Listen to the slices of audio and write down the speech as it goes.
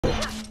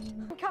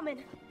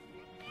coming.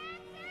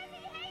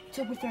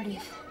 October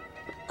 30th.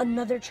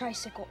 Another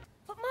tricycle.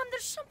 But Mom,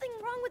 there's something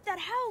wrong with that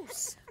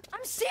house.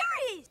 I'm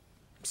serious.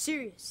 I'm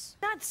serious.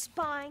 Not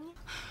spying.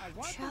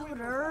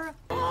 Chowder.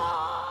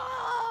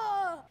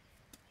 Oh!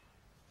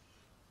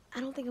 I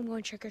don't think I'm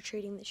going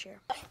trick-or-treating this year.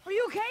 Are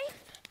you okay?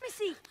 Let me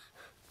see.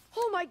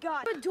 Oh my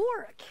God, a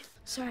dork.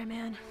 Sorry,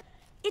 man.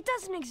 It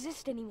doesn't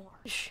exist anymore.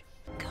 Shh.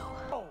 Go.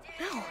 Oh.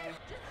 No. Just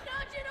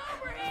nudge it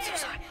over here. I'm so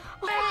sorry.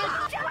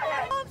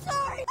 Oh, I'm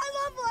sorry. I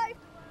love life.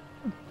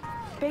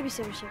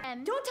 Babysitter's here.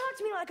 Don't talk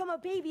to me like I'm a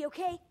baby,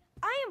 okay?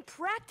 I am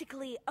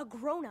practically a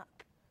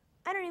grown-up.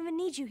 I don't even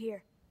need you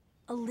here,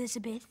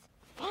 Elizabeth.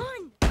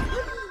 Fun.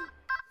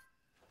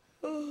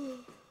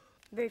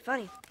 Very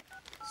funny.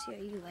 See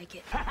how you like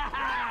it.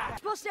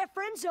 Supposed to have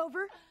friends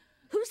over.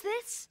 Who's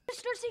this?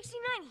 Mr.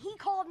 69. He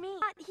called me.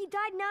 He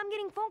died. Now I'm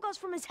getting phone calls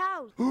from his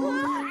house.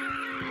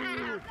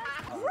 Gross.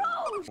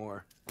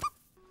 More.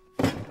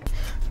 All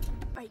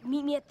right,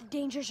 meet me at the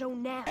danger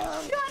zone now.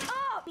 Shut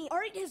up! All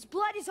right, his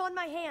blood is on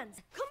my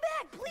hands. Come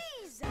back,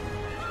 please.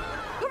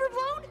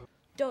 Overblown?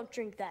 Don't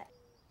drink that.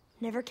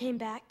 Never came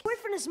back.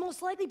 Boyfriend has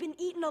most likely been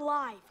eaten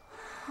alive.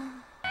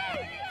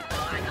 Hey!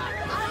 Oh my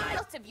God!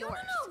 Most of yours.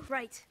 No.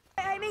 Right.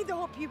 I made the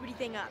whole puberty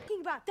thing up.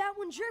 Think about that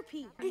one's your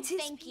pee. It's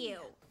his Thank pee. you.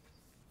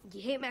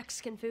 You hate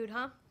Mexican food,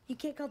 huh? You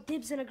can't call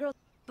dibs on a girl.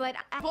 But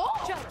No.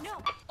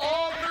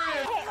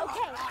 Okay,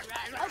 okay.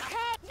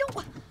 Okay. No.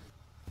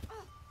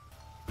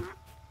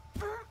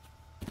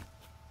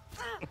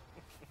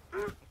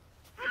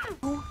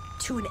 Go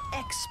to an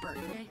expert.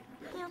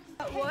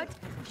 what?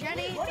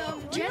 Jenny?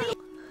 Jenny?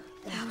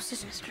 The house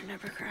is Mr.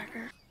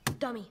 Nevercracker.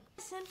 Dummy.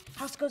 Listen,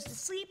 house goes to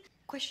sleep.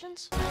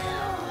 Questions?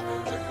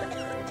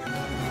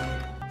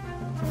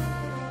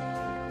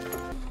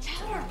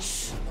 Tower.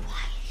 Shh.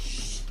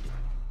 Quiet.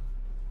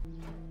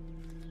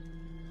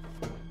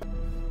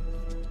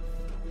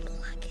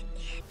 Look at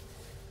it.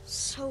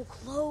 So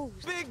close.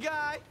 Big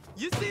guy,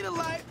 you see the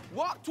light?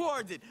 Walk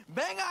towards it.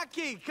 Bang our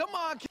key. Come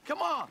on,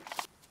 come on.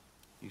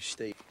 You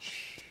stay.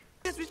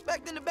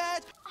 Disrespecting the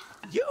badge?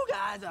 You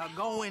guys are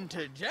going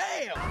to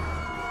jail.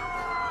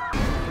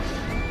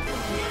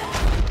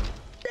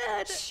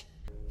 Dad. Shh.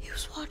 He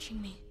was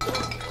watching me.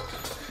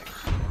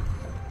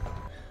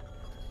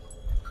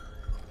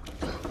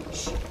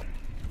 Shh.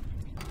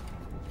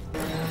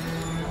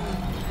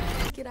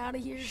 Get out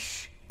of here.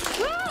 Shh.